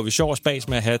 Der laver vi sjov og spas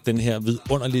med at have den her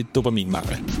vidunderlige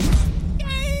dopaminmangel.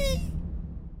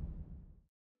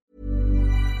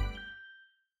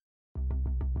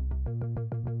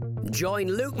 Join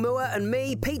Luke Moore and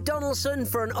me, Pete Donaldson,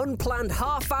 for an unplanned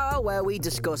half hour where we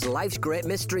discuss life's great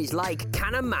mysteries like,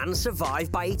 can a man survive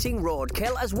by eating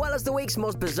roadkill, as well as the week's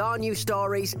most bizarre news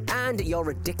stories and your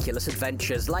ridiculous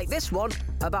adventures like this one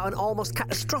about an almost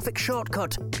catastrophic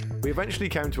shortcut. We eventually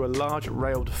came to a large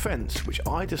railed fence, which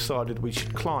I decided we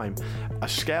should climb, a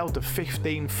scaled to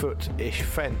 15-foot-ish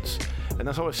fence. And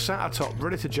as I was sat atop,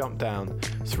 ready to jump down,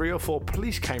 3 or 4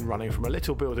 police came running from a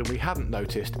little building we hadn't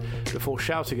noticed before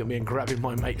shouting at me and grabbing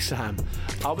my mate Sam.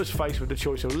 I was faced with the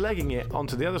choice of legging it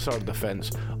onto the other side of the fence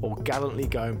or gallantly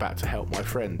going back to help my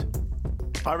friend.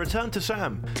 I returned to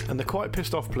Sam, and the quite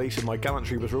pissed off police in my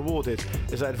gallantry was rewarded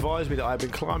as they advised me that I had been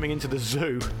climbing into the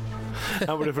zoo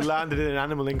and would have landed in an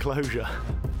animal enclosure.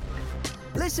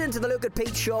 Listen to The Luke and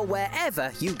Pete Show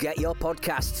wherever you get your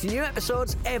podcasts. New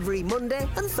episodes every Monday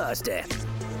and Thursday.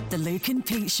 The Luke and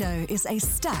Pete Show is a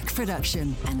Stack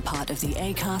production and part of the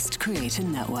Acast Creator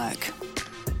Network.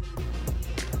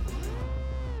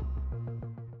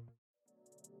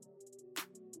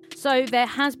 So there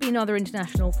has been other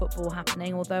international football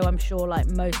happening, although I'm sure, like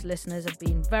most listeners, have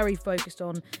been very focused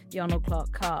on the Arnold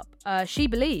Clark Cup. She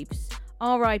Believes,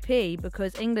 R.I.P.,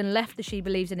 because England left the She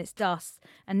Believes in its dust,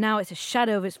 and now it's a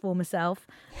shadow of its former self.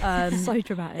 So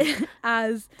dramatic.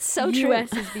 As so the true.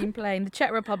 US has been playing the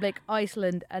Czech Republic,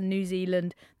 Iceland and New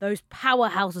Zealand, those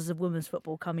powerhouses of women's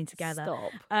football coming together.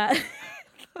 Stop.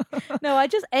 No, I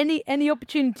just any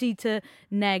opportunity to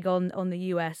neg on the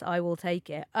US, I will take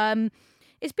it.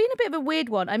 It's been a bit of a weird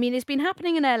one. I mean, it's been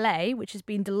happening in LA, which has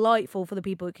been delightful for the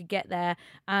people who could get there,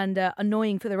 and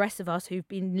annoying for the rest of us who've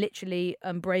been literally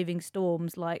braving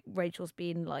storms. Like Rachel's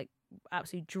been like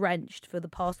absolutely drenched for the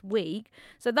past week,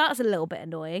 so that's a little bit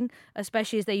annoying,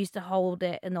 especially as they used to hold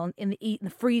it in the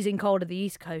freezing cold of the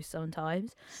East Coast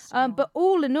sometimes. But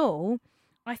all in all,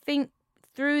 I think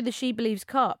through the She Believes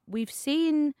Cup, we've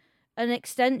seen an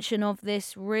extension of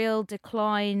this real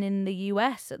decline in the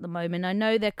US at the moment. I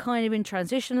know they're kind of in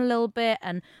transition a little bit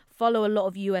and follow a lot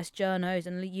of US journos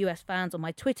and US fans on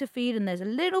my Twitter feed, and there's a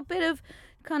little bit of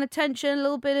kind of tension, a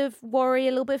little bit of worry,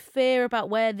 a little bit of fear about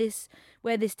where this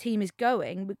team is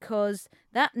going, because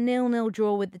that 0-0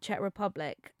 draw with the Czech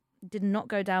Republic did not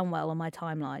go down well on my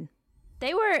timeline.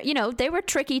 They were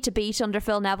tricky to beat under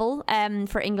Phil Neville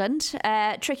for England.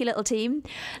 Tricky little team.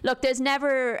 Look, there's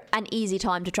never an easy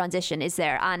time to transition, is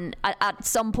there? And at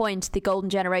some point, the golden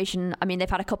generation, I mean, they've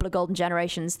had a couple of golden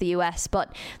generations, the US,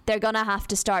 but they're going to have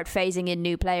to start phasing in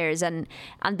new players. And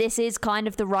this is kind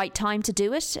of the right time to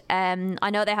do it.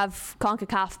 I know they have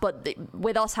CONCACAF, but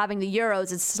with us having the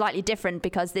Euros, it's slightly different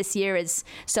because this year is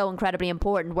so incredibly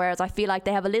important, whereas I feel like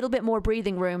they have a little bit more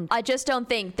breathing room. I just don't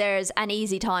think there's an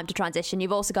easy time to transition.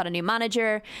 You've also got a new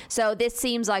manager, so this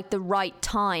seems like the right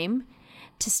time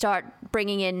to start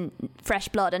bringing in fresh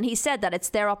blood. And he said that it's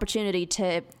their opportunity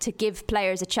to give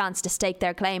players a chance to stake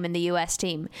their claim in the US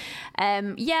team.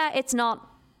 It's not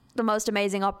the most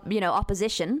amazing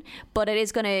opposition, but it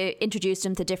is going to introduce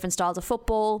them to different styles of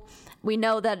football. We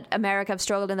know that America have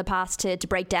struggled in the past to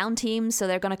break down teams, so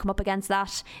they're going to come up against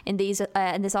that in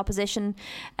this opposition.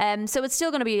 So it's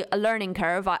still going to be a learning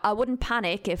curve. I wouldn't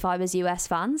panic if I was US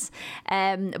fans,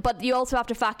 but you also have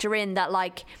to factor in that,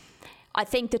 like, I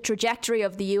think the trajectory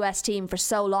of the US team for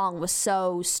so long was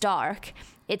so stark.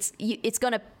 It's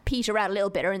going to peter out a little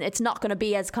bit, and it's not going to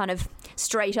be as kind of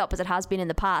straight up as it has been in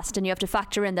the past. And you have to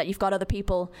factor in that you've got other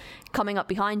people coming up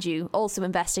behind you also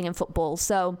investing in football.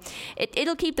 So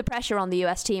it'll keep the pressure on the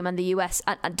US team and the US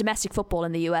and domestic football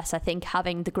in the US, I think,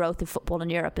 having the growth of football in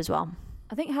Europe as well.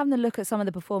 I think having a look at some of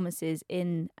the performances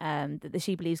in the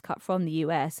She Believes Cup from the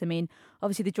US, I mean,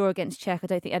 obviously the draw against Czech, I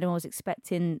don't think anyone was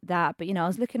expecting that. But, I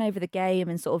was looking over the game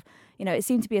and sort of, it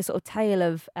seemed to be a sort of tale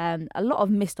of a lot of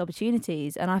missed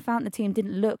opportunities. And I found the team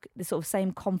didn't look the sort of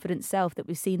same confident self that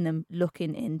we've seen them look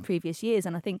in previous years.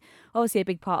 And I think obviously a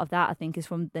big part of that, I think, is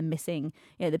from them missing,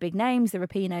 the big names, the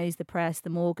Rapinos, the Press, the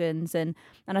Morgans. And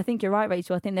I think you're right,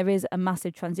 Rachel. I think there is a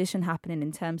massive transition happening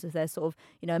in terms of their sort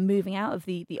of, moving out of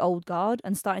the old guard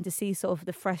and starting to see sort of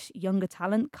the fresh, younger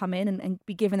talent come in and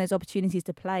be given those opportunities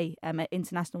to play at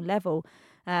international level.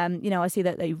 I see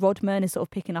that Rodman is sort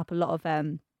of picking up a lot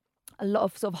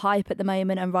of sort of hype at the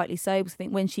moment, and rightly so, because I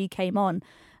think when she came on,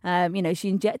 she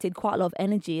injected quite a lot of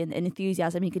energy and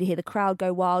enthusiasm. You could hear the crowd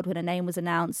go wild when her name was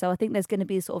announced. So I think there's going to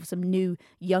be sort of some new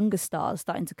younger stars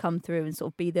starting to come through and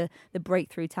sort of be the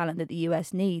breakthrough talent that the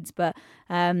US needs. But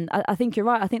I think you're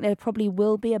right. I think there probably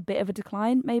will be a bit of a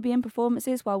decline maybe in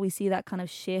performances while we see that kind of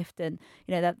shift and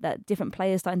that different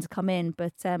players starting to come in.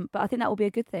 But I think that will be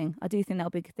a good thing. I do think that will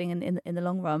be a good thing in the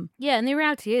long run. Yeah, and the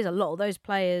reality is a lot of those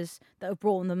players that have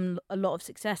brought them a lot of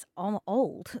success are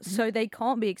old, so they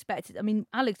can't be expected. I mean,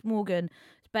 Alex Morgan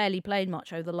has barely played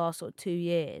much over the last sort of 2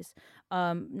 years.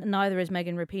 Neither is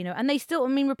Megan Rapinoe, and they still. I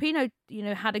mean, Rapinoe,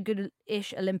 had a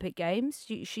good-ish Olympic Games.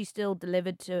 She still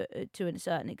delivered to a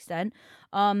certain extent.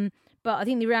 But I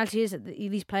think the reality is that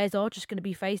these players are just going to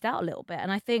be phased out a little bit.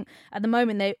 And I think at the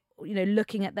moment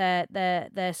looking at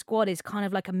their squad is kind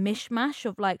of like a mishmash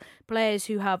of like players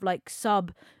who have like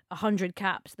sub 100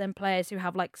 caps, then players who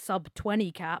have like sub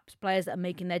 20 caps, players that are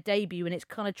making their debut, and it's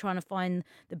kind of trying to find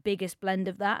the biggest blend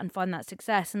of that and find that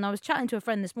success. And I was chatting to a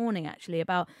friend this morning actually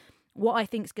about what I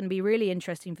think is going to be really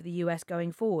interesting for the US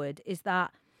going forward is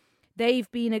that they've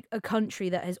been a country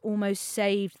that has almost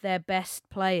saved their best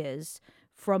players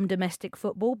from domestic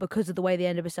football because of the way the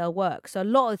NWSL works. So a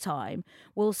lot of the time,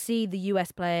 we'll see the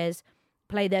US players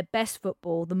play their best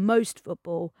football, the most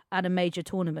football at a major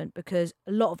tournament because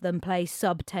a lot of them play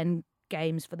sub 10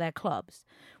 games for their clubs.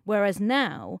 Whereas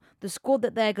now, the squad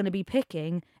that they're going to be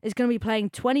picking is going to be playing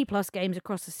 20 plus games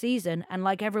across the season. And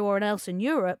like everywhere else in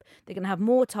Europe, they're going to have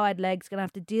more tired legs, going to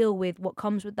have to deal with what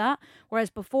comes with that.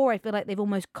 Whereas before, I feel like they've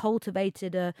almost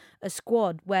cultivated a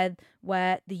squad where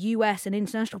the US and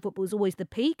international football is always the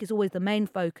peak, is always the main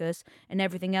focus, and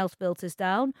everything else filters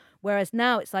down. Whereas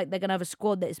now it's like they're going to have a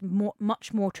squad that is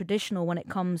much more traditional when it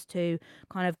comes to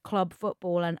kind of club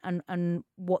football and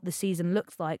what the season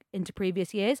looks like into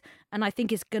previous years. And I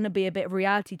think it's going to be a bit of a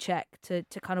reality check to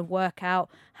kind of work out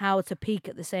how to peak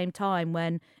at the same time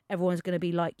when everyone's going to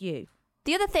be like you.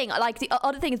 The other thing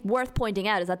is worth pointing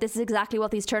out is that this is exactly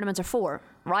what these tournaments are for,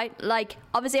 right? Like,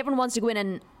 obviously everyone wants to go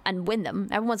in and win them.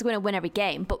 Everyone wants to go in and win every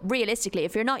game. But realistically,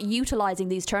 if you're not utilising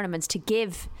these tournaments to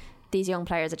give these young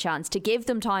players a chance, to give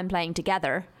them time playing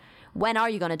together, when are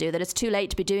you going to do that? It's too late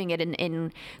to be doing it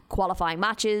in qualifying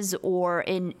matches or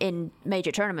in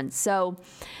major tournaments. So,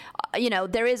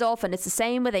 there is often, it's the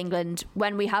same with England,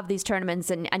 when we have these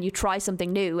tournaments and you try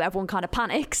something new, everyone kind of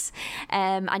panics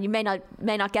and you may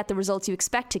not get the results you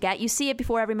expect to get. You see it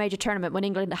before every major tournament when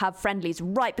England have friendlies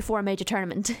right before a major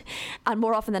tournament and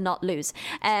more often than not lose.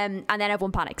 And then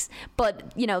everyone panics.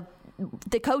 But,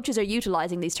 the coaches are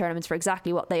utilising these tournaments for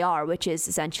exactly what they are, which is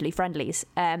essentially friendlies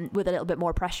with a little bit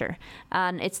more pressure.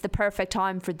 And it's the perfect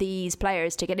time for these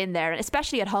players to get in there, and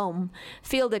especially at home,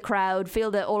 feel the crowd,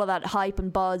 feel all of that hype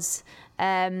and buzz.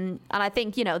 And I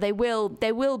think, they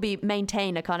will be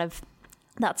maintain a kind of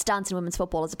that stance in women's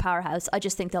football as a powerhouse. I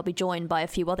just think they'll be joined by a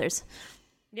few others.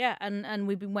 Yeah, and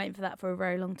we've been waiting for that for a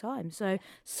very long time. So,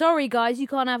 sorry guys, you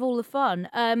can't have all the fun.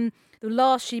 The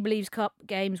last She Believes Cup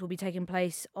games will be taking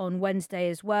place on Wednesday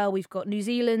as well. We've got New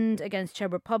Zealand against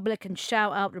Czech Republic, and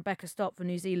shout out Rebecca Stott for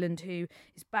New Zealand, who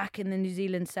is back in the New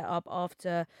Zealand setup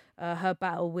after her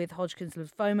battle with Hodgkin's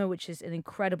lymphoma, which is an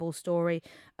incredible story.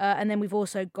 And then we've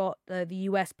also got the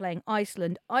US playing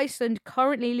Iceland. Iceland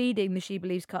currently leading the She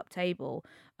Believes Cup table,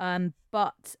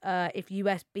 but if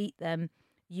US beat them,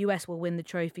 US will win the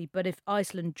trophy. But if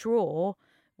Iceland draw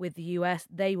with the US,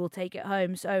 they will take it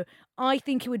home. So I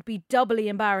think it would be doubly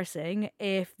embarrassing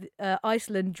if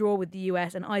Iceland draw with the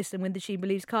US and Iceland win the She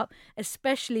Believes Cup,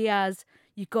 especially as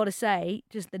you've got to say,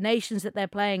 just the nations that they're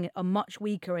playing are much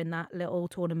weaker in that little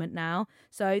tournament now.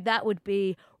 So that would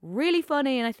be really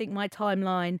funny, and I think my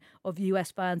timeline of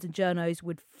US fans and journos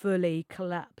would fully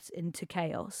collapse into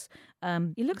chaos.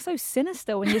 You look so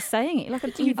sinister when you're saying it. Like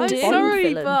I'm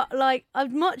sorry, but like as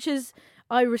much as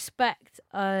I respect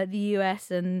the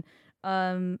US and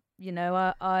I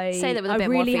say that with a bit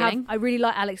more feeling. I really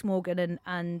like Alex Morgan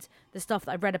and the stuff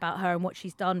that I've read about her and what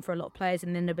she's done for a lot of players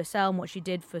in the NWSL and what she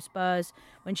did for Spurs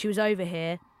when she was over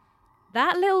here.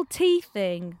 That little T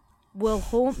thing will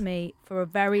haunt me for a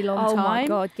very long time. Oh my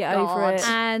God, get over it.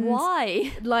 And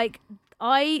why? Like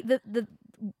the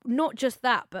not just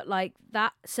that, but like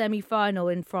that semi-final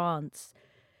in France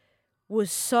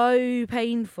was so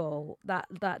painful, that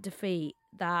defeat,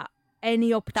 that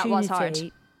any opportunity, that was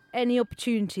hard. Any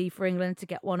opportunity for England to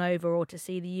get one over or to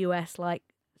see the US like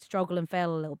struggle and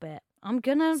fail a little bit.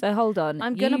 So hold on.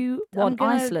 You want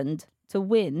Iceland to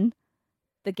win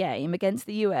the game against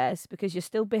the US because you're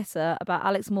still bitter about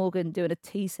Alex Morgan doing a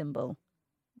T symbol.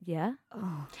 Yeah.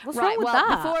 Oh. What's wrong with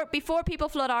that? Before people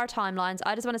flood our timelines,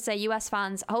 I just want to say, US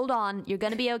fans, hold on. You're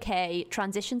going to be okay.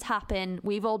 Transitions happen.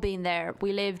 We've all been there.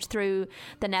 We lived through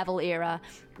the Neville era.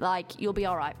 Like, you'll be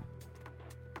all right.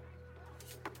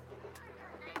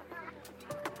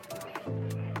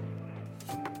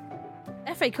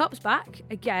 FA Cup's back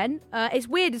again. It's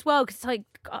weird as well because it's like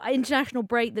international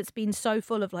break that's been so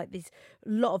full of like this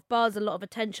lot of buzz, a lot of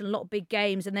attention, a lot of big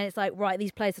games, and then it's like, right,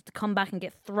 these players have to come back and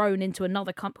get thrown into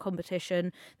another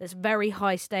competition that's very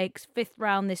high stakes. 5th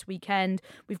round this weekend.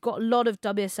 We've got a lot of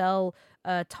WSL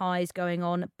ties going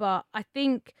on, but I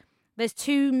think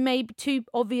There's maybe two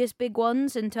obvious big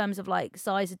ones in terms of like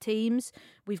size of teams.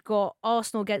 We've got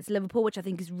Arsenal against Liverpool, which I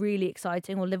think is really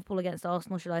exciting, or Liverpool against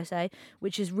Arsenal, should I say,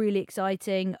 which is really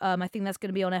exciting. I think that's going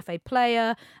to be on FA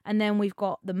Player. And then we've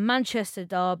got the Manchester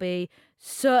derby,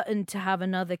 certain to have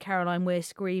another Caroline Weir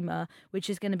screamer, which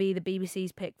is going to be the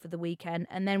BBC's pick for the weekend.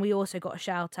 And then we also got a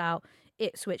shout out,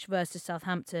 Ipswich versus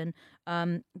Southampton.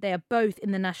 They are both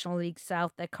in the National League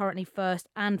South. They're currently first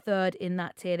and third in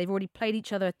that tier. They've already played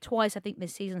each other twice, I think,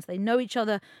 this season, so they know each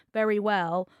other very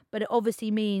well. But it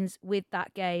obviously means with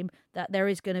that game that there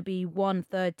is going to be one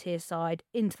third tier side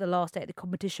into the last day of the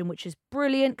competition, which is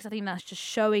brilliant because I think that's just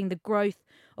showing the growth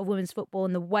of women's football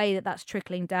and the way that that's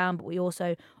trickling down. But we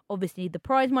also obviously need the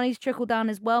prize money to trickle down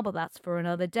as well, but that's for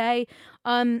another day.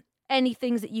 Any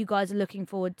things that you guys are looking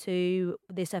forward to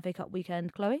this FA Cup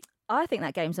weekend, Chloe? I think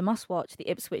that game's a must-watch, the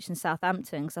Ipswich and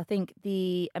Southampton, because I think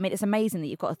it's amazing that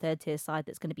you've got a third-tier side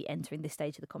that's going to be entering this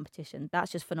stage of the competition. That's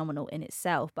just phenomenal in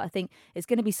itself. But I think it's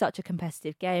going to be such a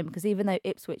competitive game because even though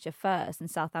Ipswich are first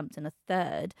and Southampton are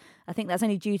third, I think that's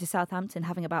only due to Southampton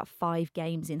having about 5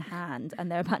 games in hand, and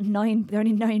they're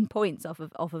only 9 points off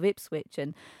of Ipswich.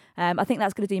 And I think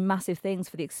that's going to do massive things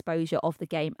for the exposure of the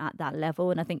game at that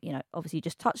level. And I think, obviously you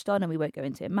just touched on, and we won't go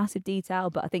into massive detail,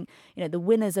 but I think, the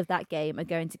winners of that game are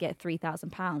going to get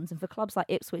 £3,000. And for clubs like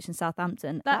Ipswich and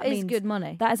Southampton, that is means good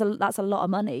money. That's a lot of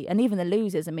money. And even the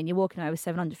losers, you're walking away with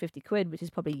 £750, which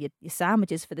is probably your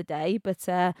sandwiches for the day. But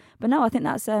no, I think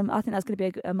that's going to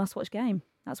be a must-watch game.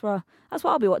 That's what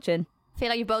I'll be watching. I feel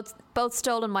like you both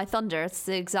stolen my thunder. It's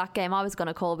the exact game I was going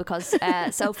to call because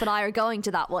Soph and I are going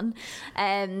to that one.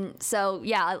 So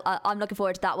yeah, I'm looking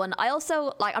forward to that one. I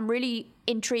also I'm really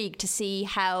intrigued to see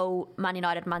how Man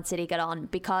United and Man City get on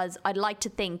because I'd like to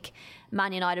think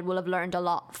Man United will have learned a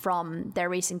lot from their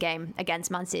recent game against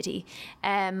Man City.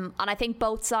 And I think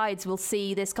both sides will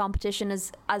see this competition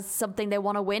as something they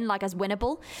want to win, as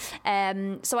winnable.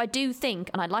 So I do think,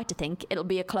 and I'd like to think, it'll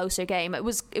be a closer game. It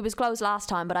was close last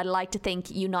time, but I'd like to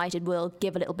think United will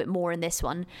give a little bit more in this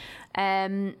one.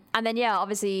 And then,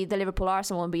 obviously the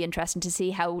Liverpool-Arsenal one will be interesting to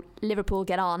see how Liverpool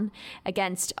get on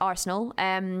against Arsenal.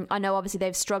 I know obviously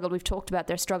they've struggled. We've talked about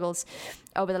their struggles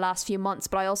over the last few months,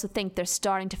 but I also think they're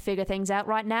starting to figure things out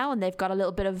right now and they've got a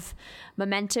little bit of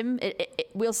momentum.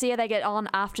 We'll see how they get on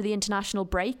after the international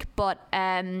break, but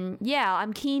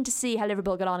I'm keen to see how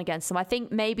Liverpool get on against them. I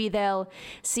think maybe they'll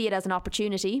see it as an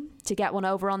opportunity to get one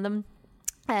over on them.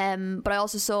 But I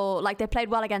also saw they played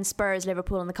well against Spurs,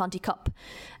 Liverpool in the Conti Cup.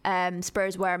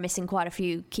 Spurs were missing quite a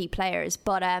few key players,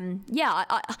 but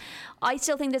I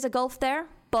still think there's a gulf there,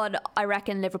 but I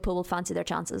reckon Liverpool will fancy their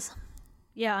chances.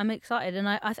 Yeah, I'm excited, and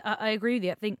I agree with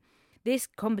you. I think this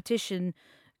competition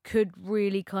could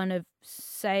really kind of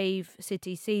save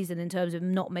City's season in terms of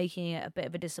not making it a bit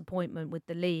of a disappointment with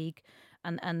the league.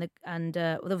 And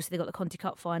obviously they've got the Conti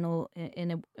Cup final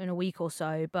in a week or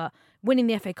so, but winning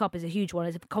the FA Cup is a huge one.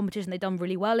 It's a competition they've done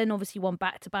really well in. Obviously won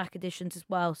back-to-back editions as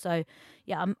well. So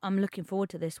yeah, I'm looking forward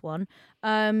to this one.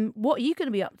 What are you going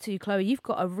to be up to, Chloe? You've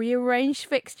got a rearranged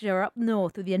fixture up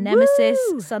north with your nemesis,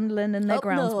 Sunderland, and their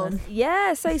groundsman. North.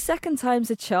 Yeah, so second time's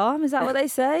a charm. Is that what they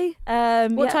say?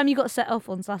 What time you got set off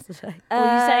on Saturday?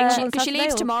 She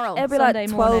leaves tomorrow. It'll be like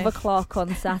 12 o'clock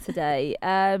on Saturday.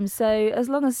 So as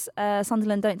long as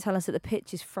Sunderland don't tell us that the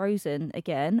pitch is frozen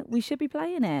again, we should be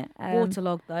playing it.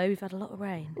 Waterlogged though, we've had a lot of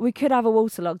rain. We could have a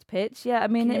waterlogged pitch. Yeah,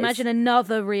 Can you imagine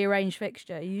another rearranged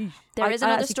fixture? There is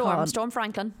another storm. Storm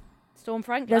Franklin. Storm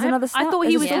Franklin. There's another. I thought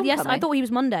he was. Yes, I thought he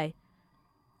was Monday.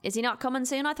 Is he not coming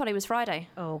soon? I thought he was Friday.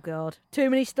 Oh God, too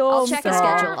many storms.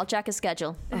 I'll check his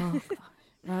schedule. Oh,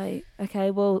 right.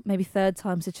 Okay. Well, maybe third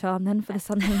time's a charm then for the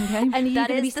Sunderland game. And you're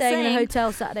going to be staying in a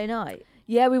hotel Saturday night.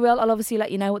 Yeah, we will. I'll obviously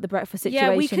let you know what the breakfast situation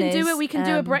is. Yeah, we can do it. We can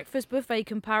do a breakfast buffet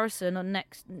comparison on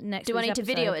next Do I need to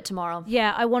video it tomorrow?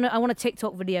 Yeah, I want a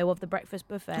TikTok video of the breakfast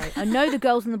buffet. I know the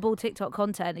Girls on the Ball TikTok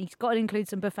content. He's got to include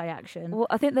some buffet action. Well,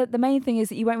 I think that the main thing is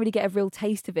that you won't really get a real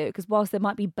taste of it because whilst there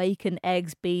might be bacon,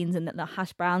 eggs, beans, and the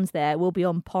hash browns there, we'll be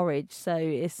on porridge. So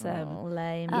it's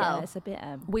lame. Yeah, it's a bit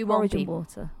we porridge won't be. and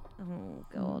water. Oh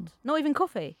God, not even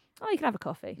coffee. Oh, you can have a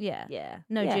coffee. Yeah.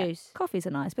 No juice. Coffees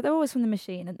are nice, but they're always from the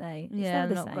machine, aren't they? Yeah,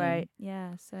 they're not great.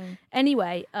 Yeah, so...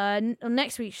 Anyway, on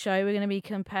next week's show, we're going to be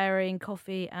comparing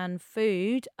coffee and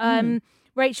food.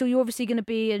 Rachel, you're obviously going to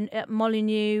be at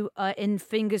Molineux in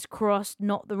fingers crossed,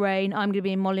 not the rain. I'm going to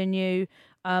be in Molineux.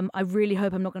 I really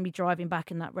hope I'm not going to be driving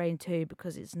back in that rain too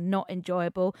because it's not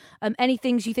enjoyable. Any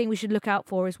things you think we should look out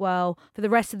for as well for the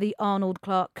rest of the Arnold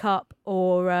Clark Cup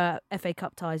or FA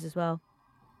Cup ties as well?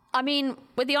 I mean,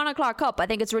 with the Arnold Clark Cup, I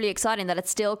think it's really exciting that it's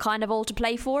still kind of all to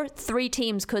play for. 3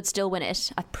 teams could still win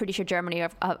it. I'm pretty sure Germany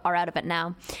are out of it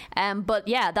now. But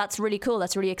yeah, that's really cool.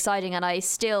 That's really exciting. And I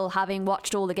still, having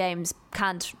watched all the games,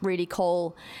 can't really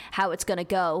call how it's going to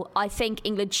go. I think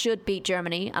England should beat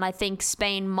Germany. And I think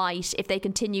Spain might, if they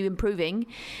continue improving,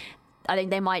 I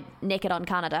think they might nick it on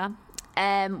Canada.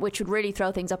 Which would really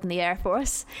throw things up in the air for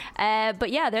us.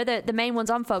 But yeah, they're the main ones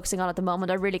I'm focusing on at the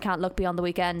moment. I really can't look beyond the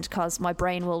weekend because my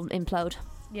brain will implode.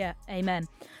 Yeah, amen.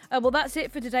 Well, that's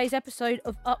it for today's episode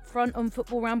of Upfront on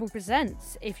Football Ramble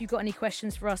Presents. If you've got any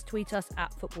questions for us, tweet us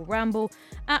at Football Ramble,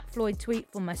 at Floyd Tweet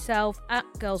for myself, at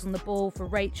Girls on the Ball for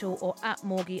Rachel, or at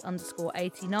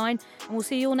Morgie_89. And we'll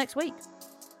see you all next week.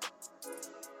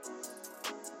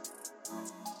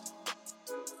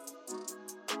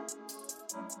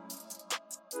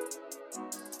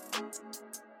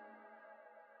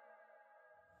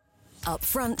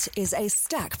 Upfront is a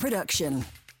Stack production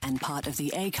and part of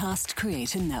the Acast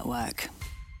Creator Network.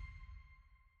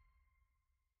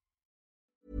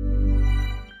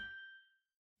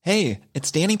 Hey,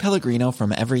 it's Danny Pellegrino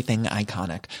from Everything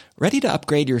Iconic. Ready to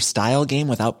upgrade your style game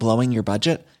without blowing your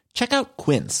budget? Check out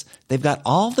Quince. They've got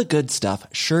all the good stuff,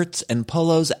 shirts and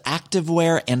polos,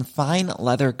 activewear, and fine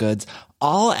leather goods,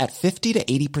 all at 50 to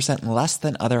 80% less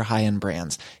than other high-end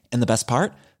brands. And the best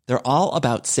part? They're all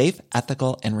about safe,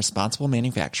 ethical, and responsible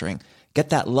manufacturing. Get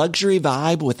that luxury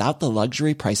vibe without the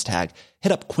luxury price tag.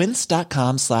 Hit up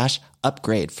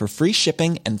quince.com/upgrade for free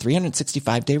shipping and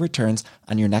 365-day returns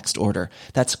on your next order.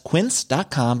 That's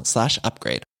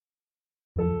quince.com/upgrade.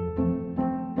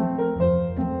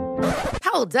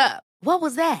 Hold up. What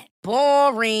was that?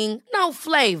 Boring. No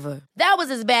flavor. That was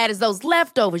as bad as those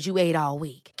leftovers you ate all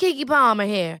week. Keke Palmer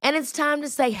here, and it's time to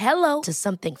say hello to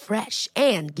something fresh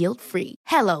and guilt-free.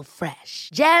 Hello Fresh.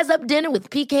 Jazz up dinner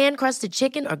with pecan-crusted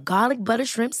chicken or garlic butter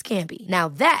shrimp scampi. Now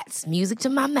that's music to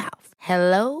my mouth.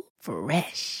 Hello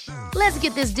Fresh. Let's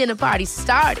get this dinner party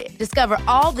started. Discover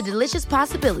all the delicious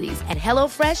possibilities at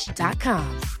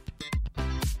hellofresh.com.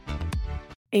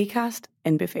 Acast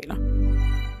anbefaler.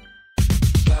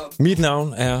 Mit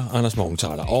navn er Anders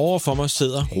Morgenthaler. Over for mig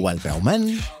sidder Roald Bergmann.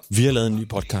 Vi har lavet en ny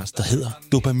podcast, der hedder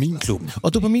Dopaminklubben.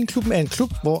 Og Dopaminklubben er en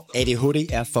klub, hvor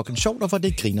ADHD er fucking sjovt, og hvor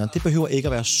det griner. Det behøver ikke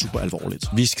at være super alvorligt.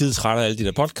 Vi er skide trætte af alle de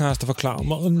der podcasts, der forklarer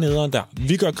mig nederen der.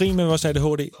 Vi gør grin med vores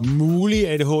ADHD. Mulig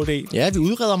ADHD. Ja, vi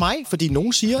udreder mig, fordi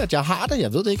nogen siger, at jeg har det.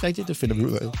 Jeg ved det ikke rigtigt, det finder vi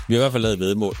ud af. Vi har i hvert fald lavet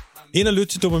væddemål. Ind og lyt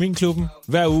til Dopaminklubben.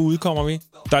 Hver uge udkommer vi.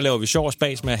 Der laver vi sjov og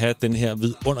spas med at have den her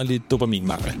vidunderlige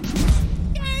dopaminmangel.